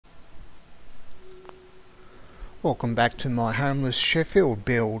Welcome back to my homeless Sheffield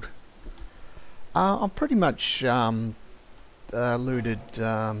build. I pretty much looted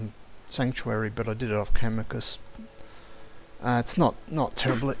Sanctuary, but I did it off camera because it's not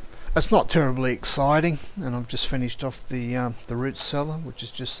terribly exciting, and I've just finished off the root cellar, which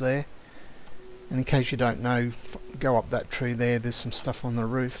is just there. And in case you don't know, go up that tree there. There's some stuff on the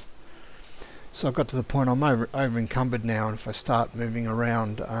roof. So I've got to the point I'm over encumbered now, and if I start moving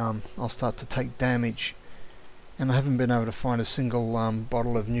around, I'll start to take damage. And I haven't been able to find a single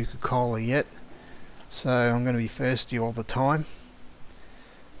bottle of Nuka-Cola yet, so I'm going to be thirsty all the time.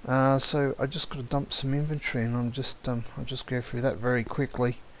 So I just got to dump some inventory, and I'll just go through that very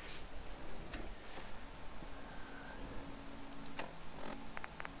quickly.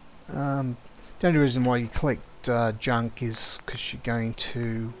 The only reason why you collect junk is because you're going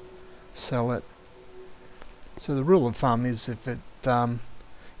to sell it. So the rule of thumb is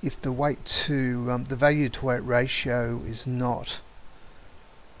if the weight to the value to weight ratio is not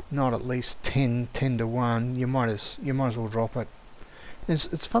at least 10 to 1, you might as well drop it.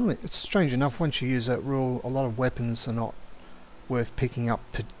 It's funny, it's strange enough, once you use that rule, a lot of weapons are not worth picking up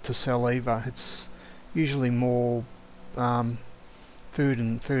to sell either. It's usually more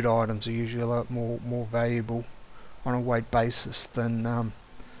food items are usually a lot more valuable on a weight basis than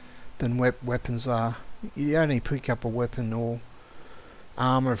weapons are. You only pick up a weapon or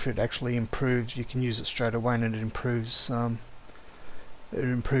armor if it actually improves. You can use it straight away, and it improves your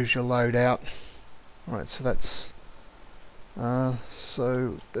loadout. Alright, so that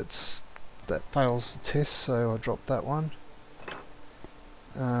fails the test, so I dropped that one.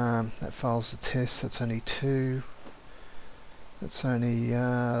 That fails the test. That's only 2.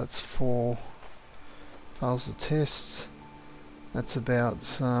 That's 4. Fails the test. That's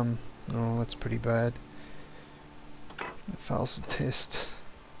about oh, that's pretty bad. That fails the test.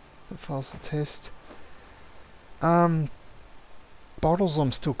 That fails the test. Bottles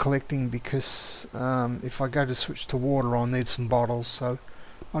I'm still collecting because if I go to switch to water, I'll need some bottles, so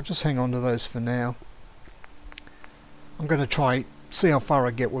I'll just hang on to those for now. I'm going to see how far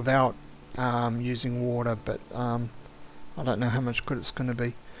I get without using water, but I don't know how much good it's going to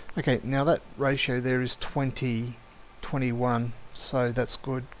be. Okay, now that ratio there is 20-21, so that's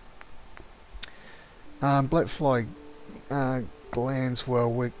good. Black fly glands, well,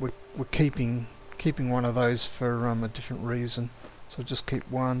 we're keeping one of those for a different reason, so I'll just keep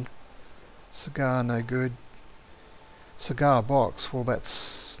one. Cigar, no good. Cigar box, well,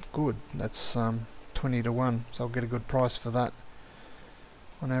 that's good. That's 20 to 1, so I'll get a good price for that.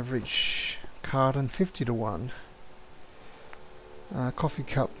 On average, carton 50 to 1. Coffee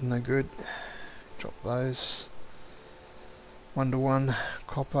cup, no good. Drop those. 1 to 1.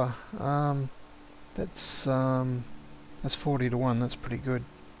 Copper. That's 40 to 1. That's pretty good.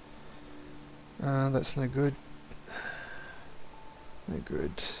 That's no good. No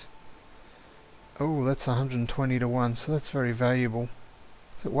good. Oh, that's 120 to 1. So that's very valuable.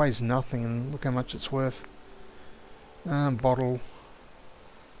 So it weighs nothing, and look how much it's worth. Bottle.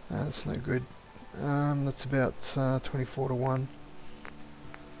 That's no good. That's about 24 to 1.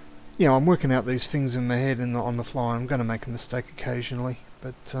 Yeah, I'm working out these things in my head and on the fly. I'm going to make a mistake occasionally,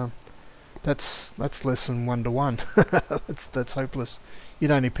 but that's less than 1 to 1. that's hopeless.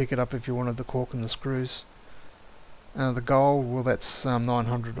 You'd only pick it up if you wanted the cork and the screws. The gold, well, that's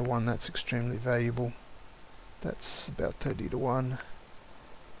 900 to 1. That's extremely valuable. That's about 30 to 1.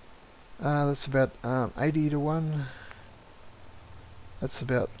 That's about 80 to 1. That's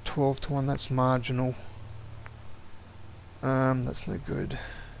about 12 to 1. That's marginal. That's no good.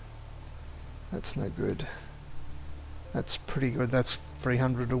 That's no good. That's pretty good. That's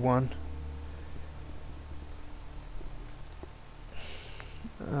 300 to 1.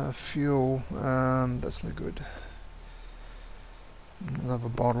 Fuel, that's no good. Another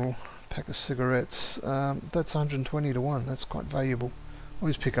bottle, pack of cigarettes, that's 120 to 1, that's quite valuable.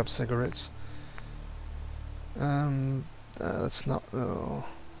 Always pick up cigarettes. That's not,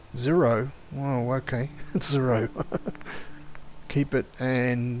 0, oh okay, it's 0. Keep it.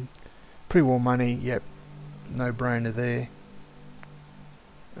 And pre-war money, yep, no brainer there.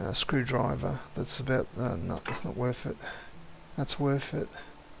 Screwdriver, that's about, no, that's not worth it. That's worth it.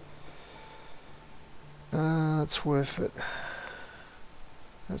 That's worth it.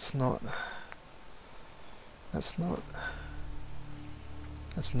 That's not. That's not.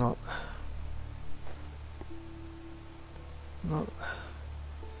 That's not. Not.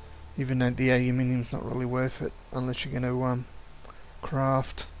 Even though the aluminium's not really worth it unless you're going to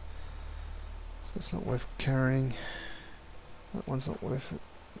craft. So it's not worth carrying. That one's not worth it.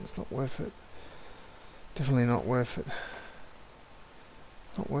 It's not worth it. Definitely not worth it.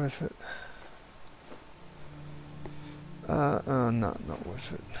 Not worth it. No, not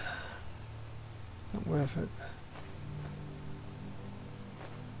worth it. Not worth it.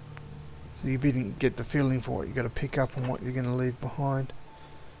 So you didn't get the feeling for what you got to pick up and what you're going to leave behind.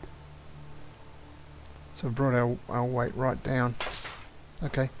 So we brought our weight right down.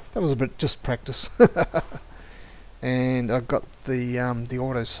 Okay, that was a bit just practice. And I've got the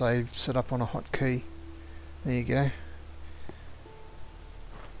autosave set up on a hotkey. There you go.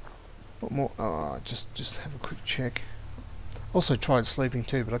 What more? Oh, just have a quick check. Also tried sleeping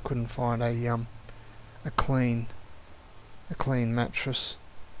too, but I couldn't find a clean mattress.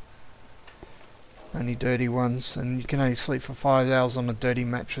 Only dirty ones, and you can only sleep for 5 hours on a dirty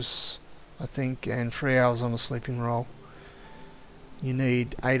mattress, I think, and 3 hours on a sleeping roll. You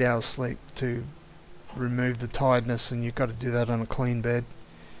need 8 hours sleep to remove the tiredness, and you've got to do that on a clean bed.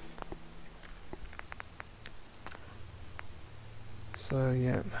 So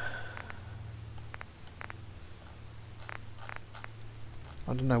yeah,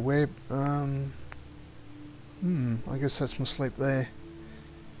 I don't know where. I guess that's my sleep there.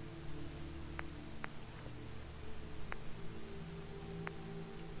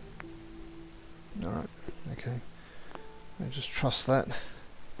 Alright, okay. I just trust that.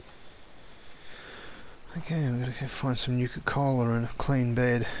 Okay, I'm gonna go find some Nuka-Cola and a clean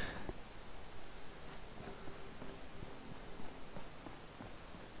bed.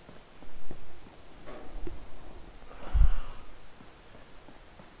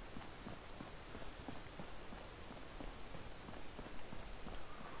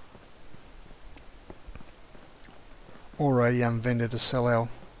 Or a vendor to sell our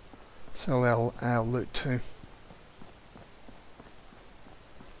loot to.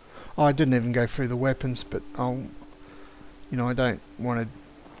 Oh, I didn't even go through the weapons, but I don't want to.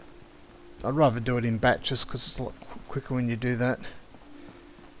 I'd rather do it in batches because it's a lot quicker when you do that.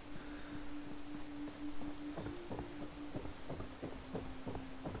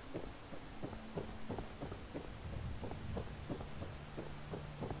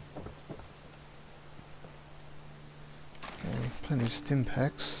 Plenty of stim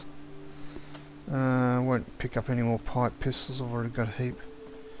packs. Won't pick up any more pipe pistols, I've already got a heap.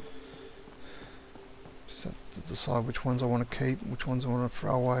 Just have to decide which ones I want to keep, which ones I want to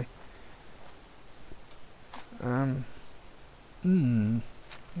throw away. Yeah,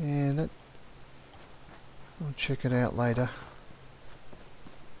 that... I'll check it out later.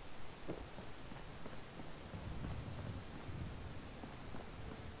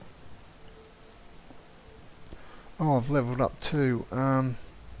 Oh, I've leveled up too.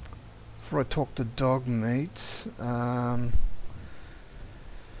 Before I talk to dog meat, I'll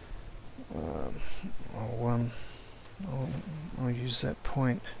use that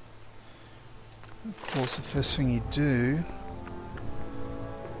point. Of course, the first thing you do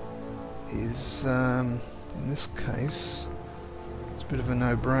is, in this case, it's a bit of a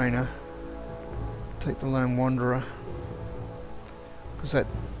no-brainer. Take the Lone Wanderer, because that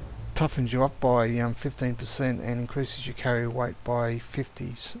toughens you up by 15% and increases your carry weight by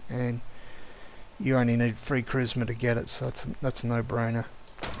 50s, and you only need 3 charisma to get it, so that's a no-brainer.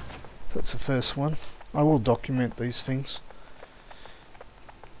 So that's the first one. I will document these things.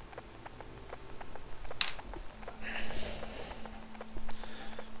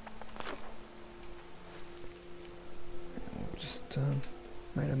 Just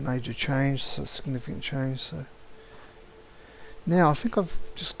made a major change, so a significant change. So now I think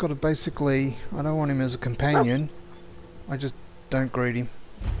I've just got to basically, I don't want him as a companion, I just don't greet him.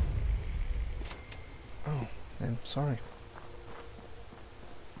 Oh, then, sorry.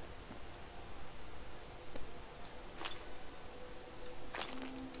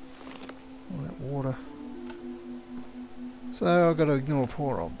 All that water. So I've got to ignore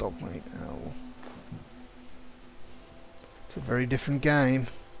poor old dog meat. Oh. It's a very different game.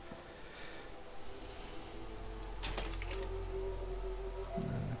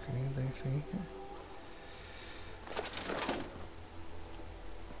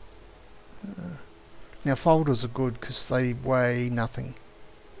 Now folders are good because they weigh nothing,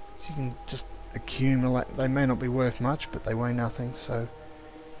 so you can just accumulate. They may not be worth much, but they weigh nothing, so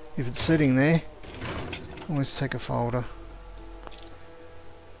if it's sitting there, always take a folder.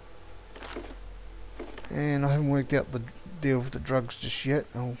 And I haven't worked out the deal with the drugs just yet.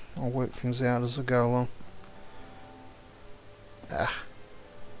 I'll work things out as I go along.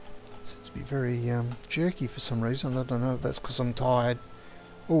 Seems to be very jerky for some reason. I don't know if that's because I'm tired.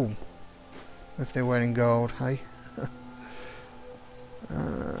 Oh, if they're weighing gold, hey.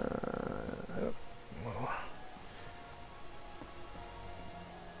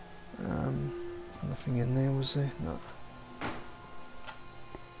 There's nothing in there, was there? No.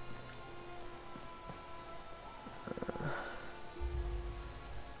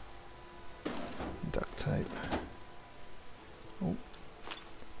 tape. Oh,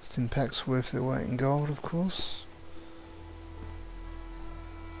 stim packs worth their weight in gold, of course.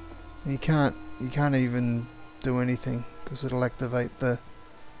 And you can't even do anything because it'll activate the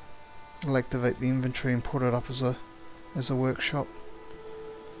inventory and put it up as a workshop.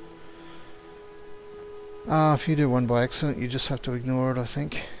 If you do one by accident, you just have to ignore it, I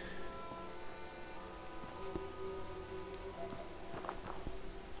think.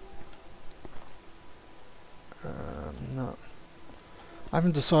 No. I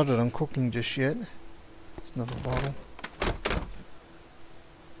haven't decided on cooking just yet. It's another bottle.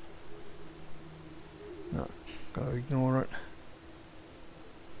 No, gotta ignore it.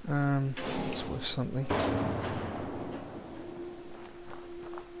 It's worth something.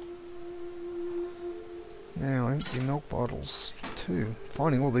 Now, empty milk bottles, too.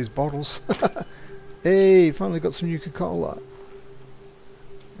 Finding all these bottles. Hey, finally got some Nuka-Cola.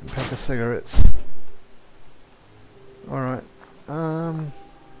 And a pack of cigarettes. Alright.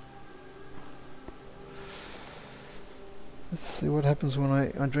 Let's see what happens when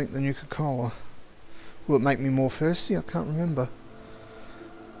I drink the Nuka-Cola. Will it make me more thirsty? I can't remember.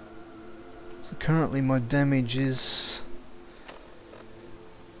 So currently my damage is...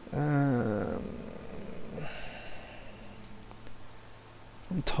 I'm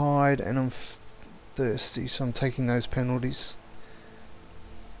tired and I'm thirsty, so I'm taking those penalties.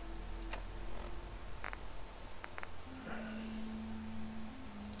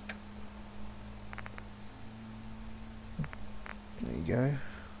 There you go.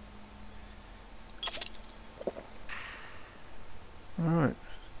 Alright.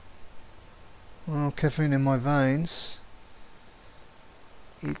 Well, caffeine in my veins.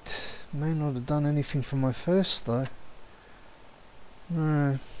 It may not have done anything for my thirst though.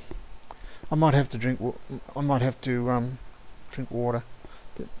 No. I might have to drink drink water,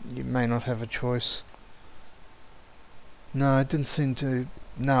 but you may not have a choice. No, it didn't seem to.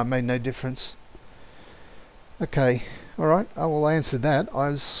 No, it made no difference. Okay, alright, well I answered that. I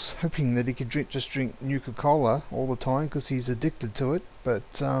was hoping that he could just drink Nuka-Cola all the time because he's addicted to it, but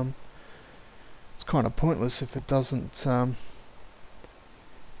it's kind of pointless if it doesn't...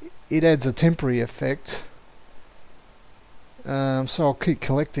 it adds a temporary effect, so I'll keep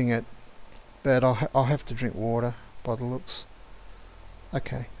collecting it, but I'll have to drink water by the looks.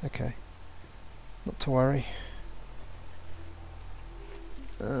 Okay, not to worry.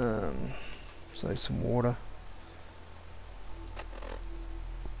 Save some water.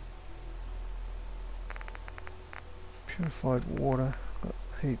 Purified water, got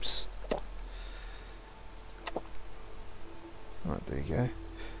heaps. Right, there you go.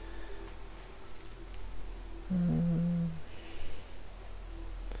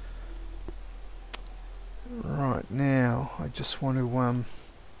 Right, now I just want to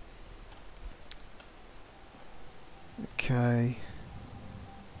okay.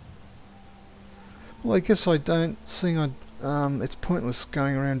 Well, I guess I don't seeing it's pointless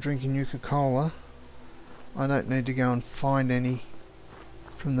going around drinking Nuka-Cola. I don't need to go and find any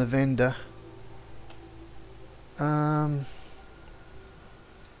from the vendor. I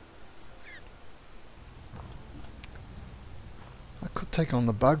could take on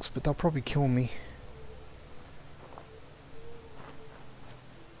the bugs, but they'll probably kill me.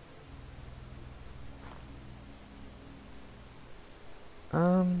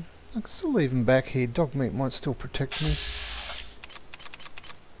 I can still leave them back here. Dog meat might still protect me.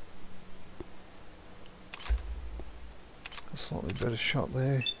 A slightly better shot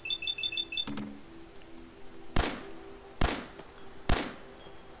there.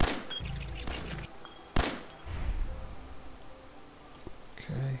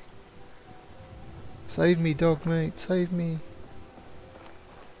 Okay. Save me, dog meat. Save me.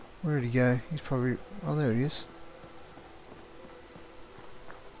 Where did he go? He's probably... Oh, there he is.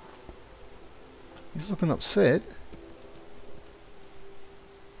 He's looking upset.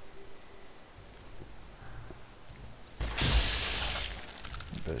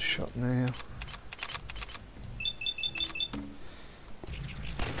 Better shot now.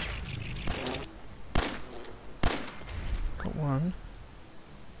 Got one.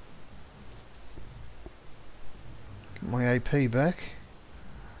 Get my AP back.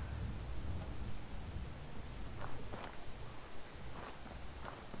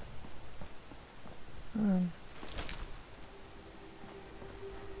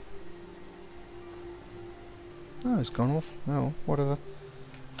 Oh, it's gone off. Oh, whatever.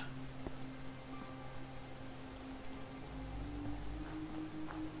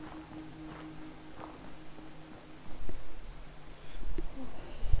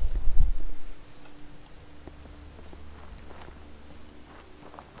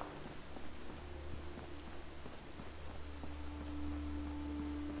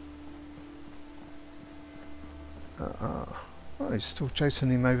 Oh, he's still chasing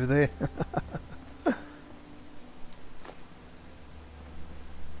him over there.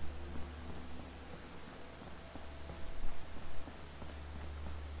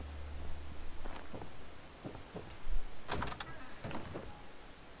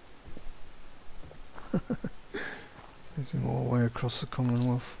 Chasing him all the way across the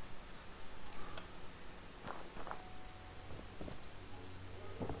Commonwealth.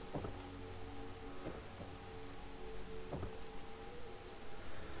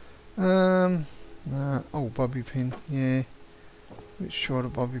 Oh, bobby pin, yeah. A bit short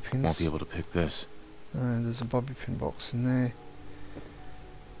of bobby pins. Won't be able to pick this. There's a bobby pin box in there.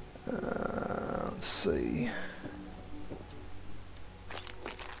 Let's see.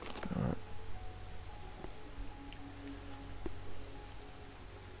 Alright.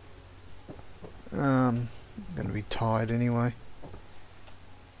 I'm going to be tired anyway.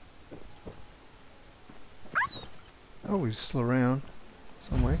 Oh, he's still around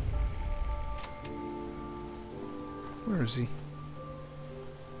somewhere. Where is he?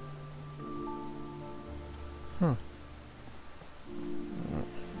 Huh.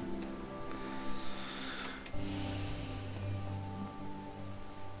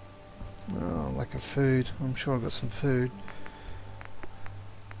 Oh, lack of food. I'm sure I've got some food.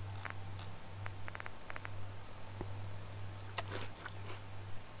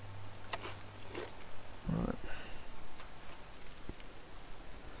 Right.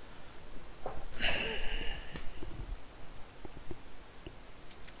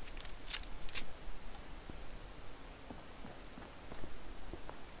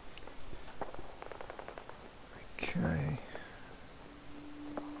 Okay.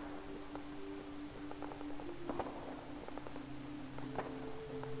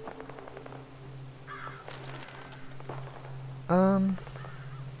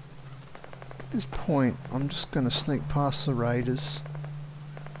 At this point, I'm just going to sneak past the raiders.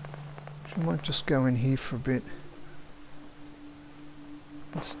 I might just go in here for a bit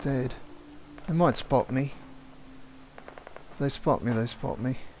instead. They might spot me. If they spot me, they spot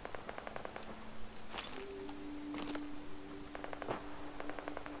me.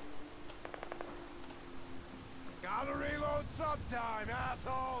 Gotta reload sometime,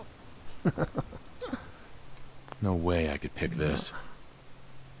 asshole! No way I could pick this.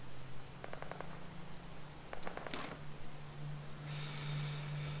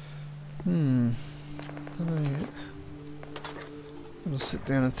 Don't know yet. I'll sit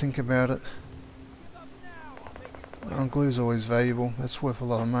down and think about it. Glue's always valuable. That's worth a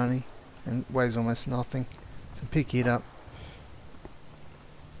lot of money and weighs almost nothing. So pick it up.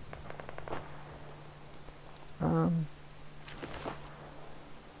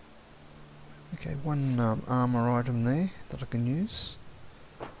 Okay, one armor item there that I can use.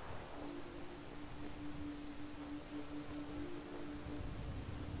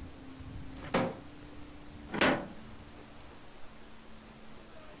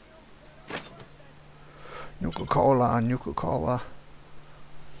 Nuka-Cola, Nuka-Cola.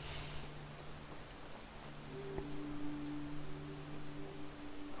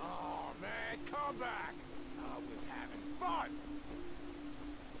 Oh man, come back! I was having fun!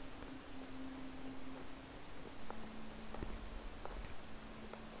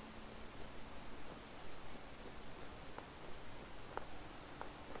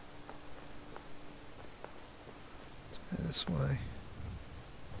 Let's go this way.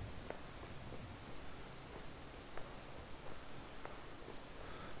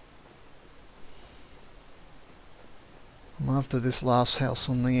 I'm after this last house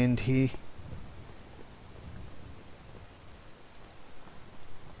on the end here.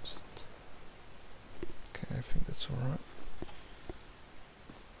 Okay, I think that's alright.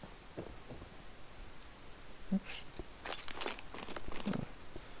 Oops.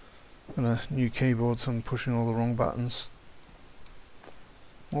 Got a new keyboard, so I'm pushing all the wrong buttons.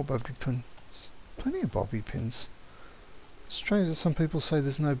 More bobby pins. Plenty of bobby pins. It's strange that some people say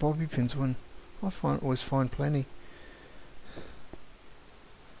there's no bobby pins when I always find plenty.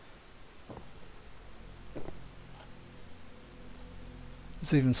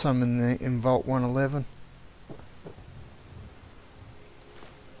 There's even some in Vault 111.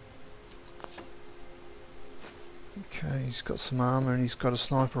 Okay, he's got some armour and he's got a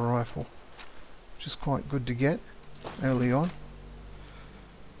sniper rifle, which is quite good to get early on.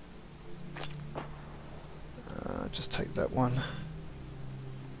 Just take that one.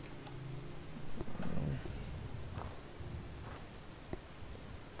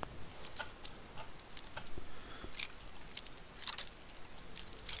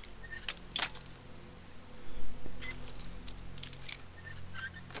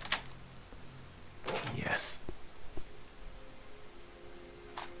 Yes.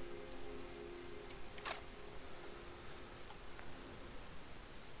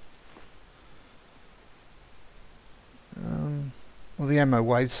 the ammo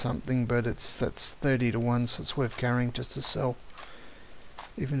weighs something, but that's 30 to 1, so it's worth carrying just to sell.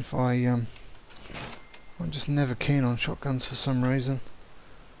 Even if I'm just never keen on shotguns for some reason.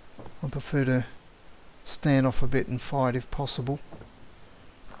 I prefer to stand off a bit and fight if possible.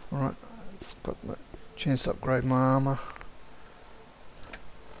 Alright, it's got the chance to upgrade my armour.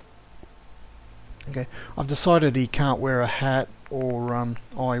 Okay, I've decided he can't wear a hat or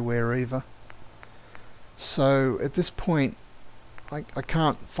eyewear either. So at this point I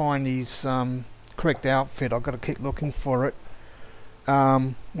can't find his correct outfit. I've got to keep looking for it.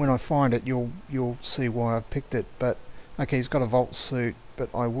 When I find it, you'll see why I've picked it. But okay, he's got a vault suit, but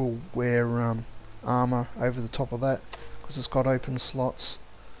I will wear armor over the top of that because it's got open slots.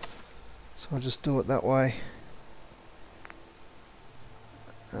 So I'll just do it that way.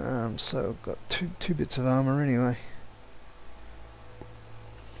 So I've got two bits of armor anyway.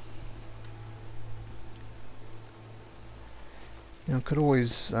 Now I could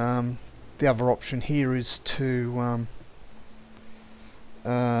always, the other option here is to,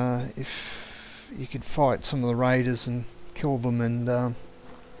 if you could fight some of the raiders and kill them and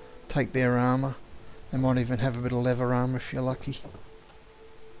take their armor. They might even have a bit of leather armor if you're lucky.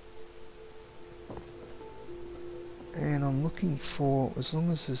 And I'm looking for, as long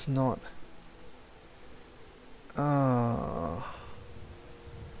as there's not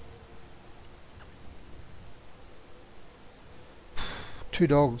two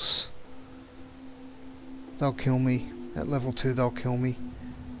dogs. They'll kill me. At level 2 they'll kill me.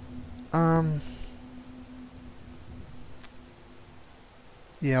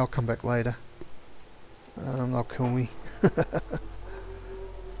 Yeah, I'll come back later. They'll kill me.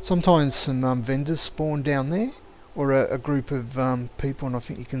 Sometimes some vendors spawn down there, or a group of people, and I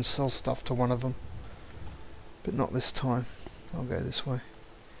think you can sell stuff to one of them. But not this time. I'll go this way.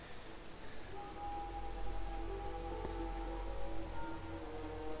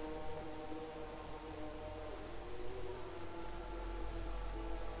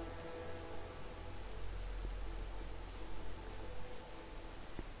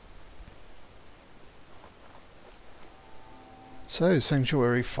 So,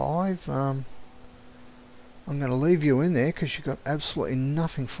 Sanctuary 5, I'm going to leave you in there because you've got absolutely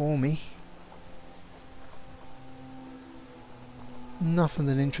nothing for me. Nothing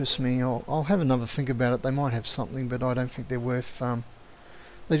that interests me. I'll have another think about it. They might have something, but I don't think they're worth...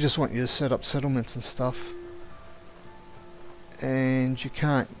 they just want you to set up settlements and stuff. And you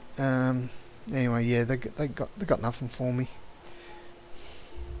can't... anyway, yeah, they got nothing for me.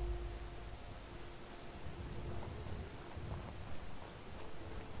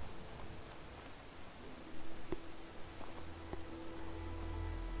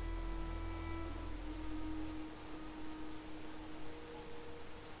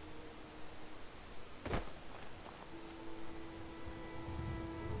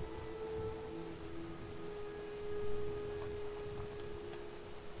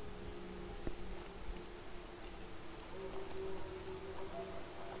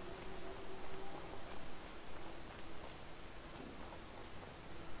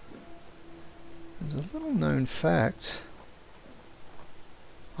 There's a little known fact.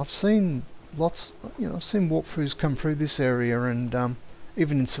 I've seen lots, I've seen walkthroughs come through this area, and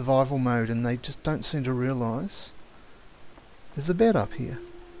even in survival mode, and they just don't seem to realise there's a bed up here.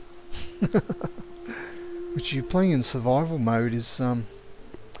 Which, you playing in survival mode, is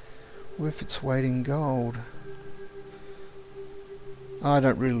worth its weight in gold. I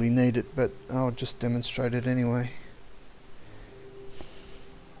don't really need it, but I'll just demonstrate it anyway.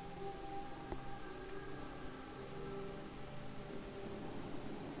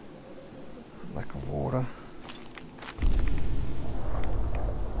 Lack of water.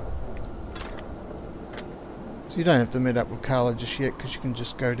 So you don't have to meet up with Carla just yet, because you can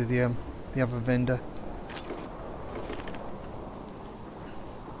just go to the other vendor.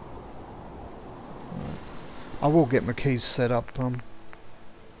 I will get my keys set up.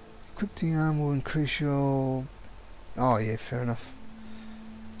 Equip the arm will increase your... Oh yeah, fair enough.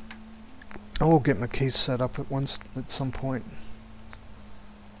 I will get my keys set up at some point.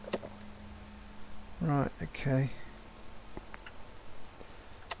 Right, okay.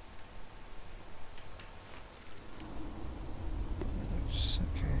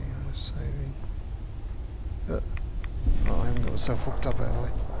 Okay, I'm saving. Oh, I haven't got myself hooked up, have I?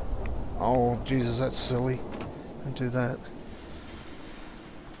 Oh, Jesus, that's silly. Don't do that.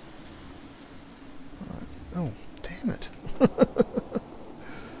 Right. Oh, damn it.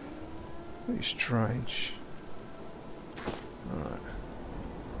 Very strange. Alright.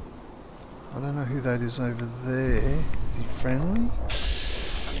 I don't know who that is over there. Is he friendly?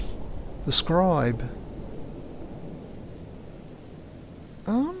 The scribe.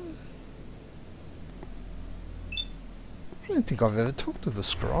 think I've ever talked to the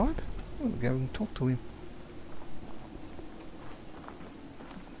scribe. I'm going to go and talk to him.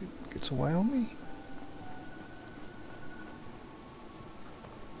 Gets away on me.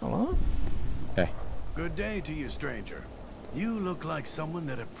 Hello? Hey. Good day to you, stranger. You look like someone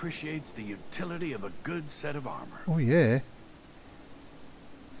that appreciates the utility of a good set of armor. Oh yeah.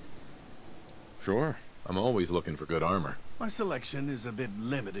 Sure. I'm always looking for good armor. My selection is a bit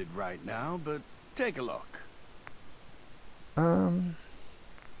limited right now, but take a look.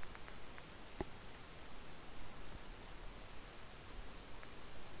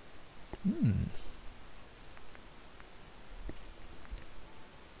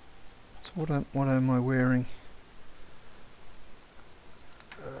 So what am I wearing?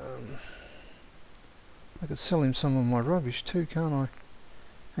 I could sell him some of my rubbish too, can't I?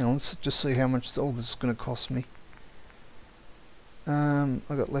 Hang on, let's just see how much all this is going to cost me. I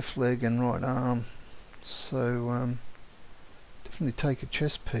got left leg and right arm, so definitely take a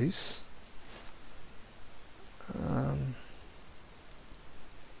chest piece.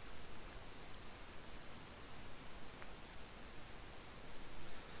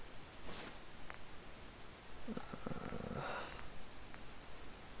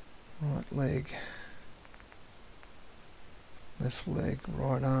 Right leg, left leg,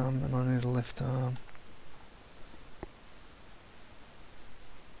 right arm, and I need a left arm.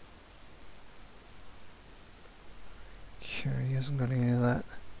 Okay, he hasn't got any of that.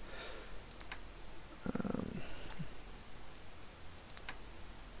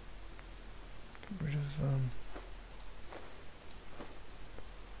 Get rid of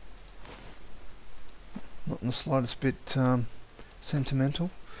not in the slightest bit sentimental.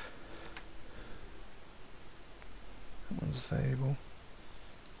 That one's valuable.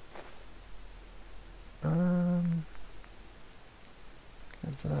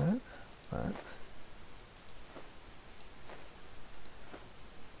 Have that.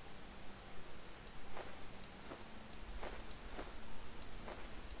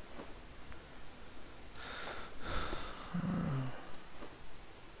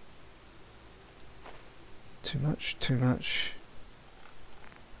 Too much.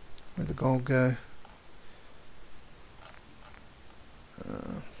 Where'd the gold go?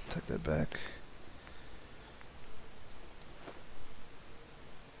 Take that back.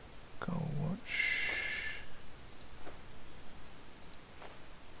 Gold watch.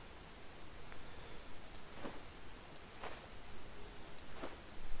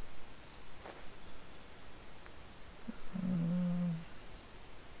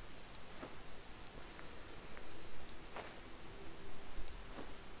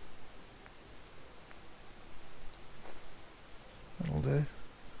 That'll do.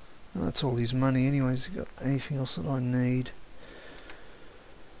 Well, that's all his money anyways. Got anything else that I need?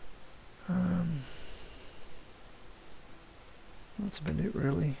 That's about it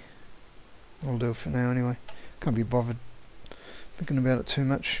really. That'll do it for now anyway. Can't be bothered thinking about it too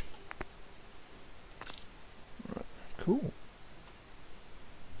much. Right, cool.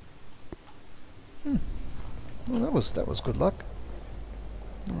 Well, that was good luck.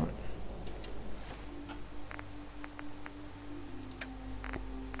 All right.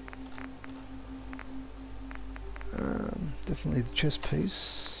 Definitely the chest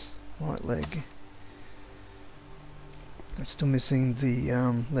piece, right leg. I'm still missing the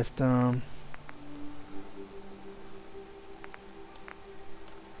left arm.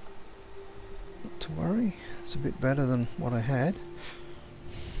 Not to worry, it's a bit better than what I had.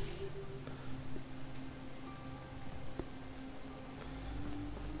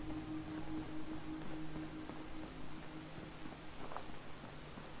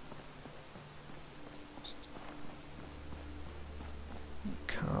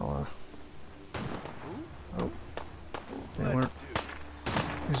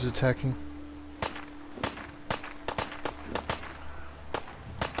 Who's attacking?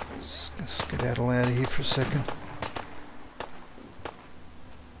 Let's skedaddle out of here for a second.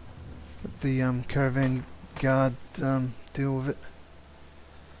 Let the caravan guard deal with it.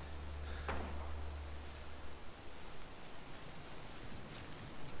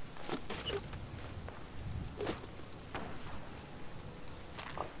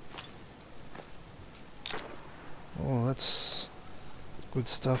 Oh, that's good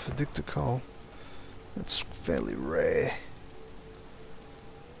stuff, addictor coal. That's fairly rare.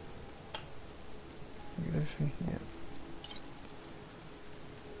 Get everything? Yeah.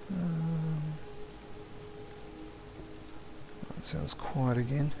 That sounds quiet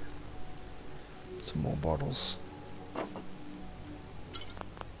again. Some more bottles.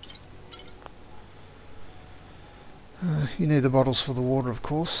 You need the bottles for the water, of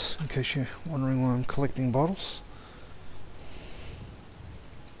course, in case you're wondering why I'm collecting bottles.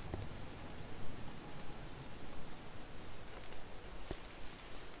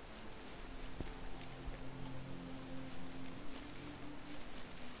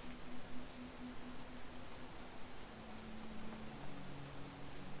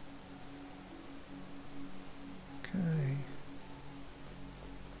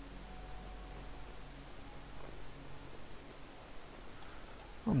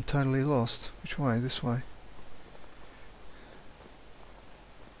 I'm totally lost. Which way? This way.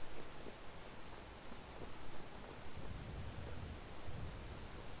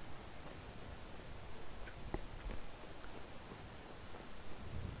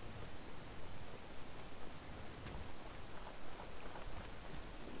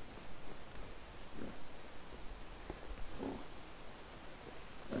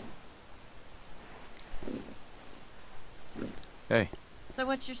 Hey, So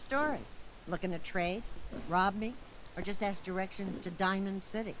what's your story? Looking to trade? Rob me? Or just ask directions to Diamond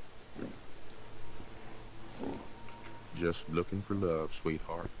City? just looking for love,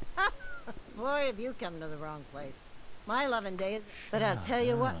 sweetheart. Boy, have you come to the wrong place. My loving days. But I'll tell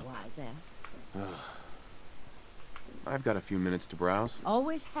you what, wise ass. I've got a few minutes to browse.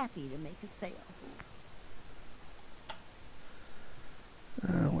 Always happy to make a sale.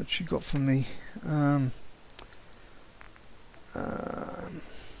 What she got for me?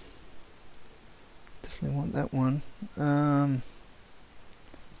 Definitely want that one. Hang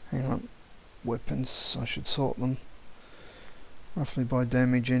on. Weapons, I should sort them roughly by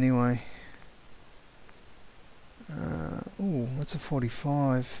damage anyway. Oh, that's a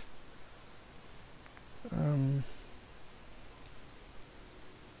 45.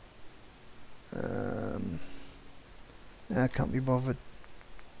 I can't be bothered.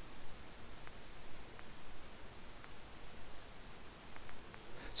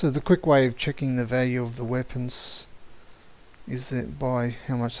 So the quick way of checking the value of the weapons is that by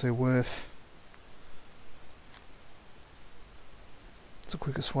how much they're worth. It's the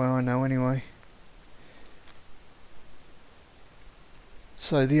quickest way I know anyway.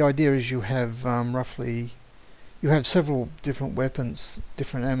 So the idea is you have you have several different weapons,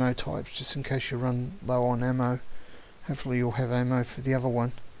 different ammo types, just in case you run low on ammo. Hopefully you'll have ammo for the other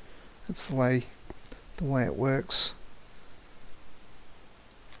one. That's the way it works.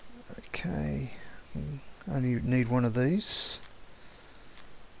 Okay, only need one of these.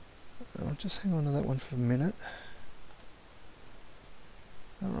 I'll just hang on to that one for a minute.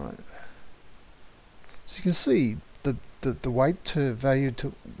 Alright. So you can see the weight to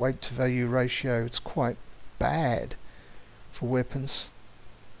value ratio, it's quite bad for weapons.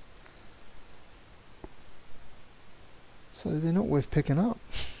 So they're not worth picking up.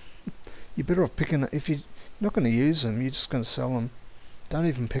 You're better off picking up, if you're not going to use them, you're just going to sell them. Don't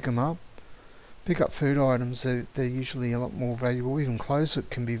even pick them up. Pick up food items, they're usually a lot more valuable. Even clothes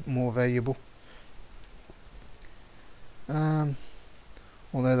that can be more valuable.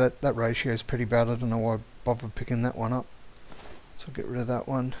 Although that ratio is pretty bad, I don't know why I bothered picking that one up. So I'll get rid of that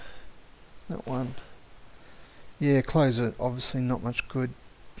one. That one. Yeah, clothes are obviously not much good.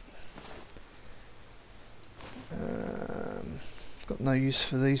 Got no use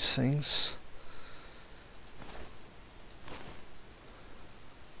for these things.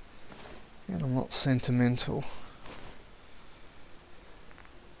 And I'm not sentimental.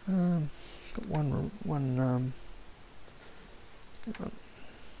 Got one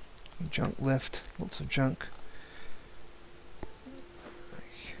junk left. Lots of junk.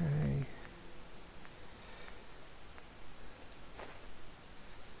 Okay.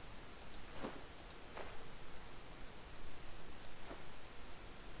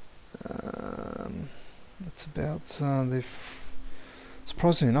 That's about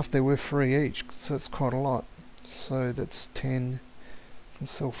surprisingly enough, they were free each, so that's quite a lot. So that's 10. I can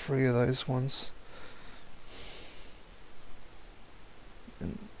sell 3 of those ones.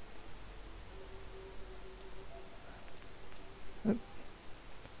 And oh,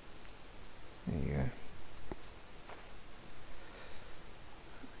 there you go.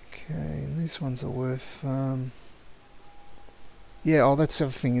 Okay, and these ones are worth. Yeah, oh, that's the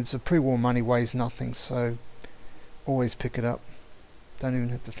other thing. It's a pre-war money weighs nothing, so always pick it up. Don't even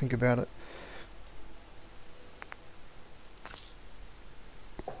have to think about it.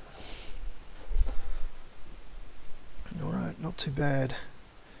 Alright, not too bad.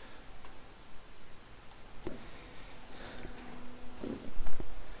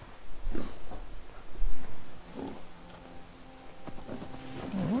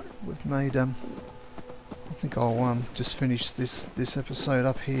 Alright, we've made I think I'll just finish this episode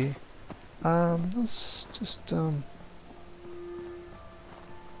up here. Let's just there's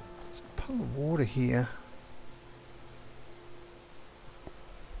a puddle of water here.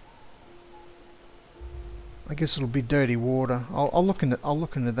 I guess it'll be dirty water. I'll look into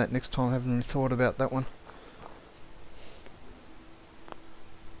that next time. I haven't really thought about that one.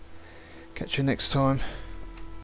 Catch you next time.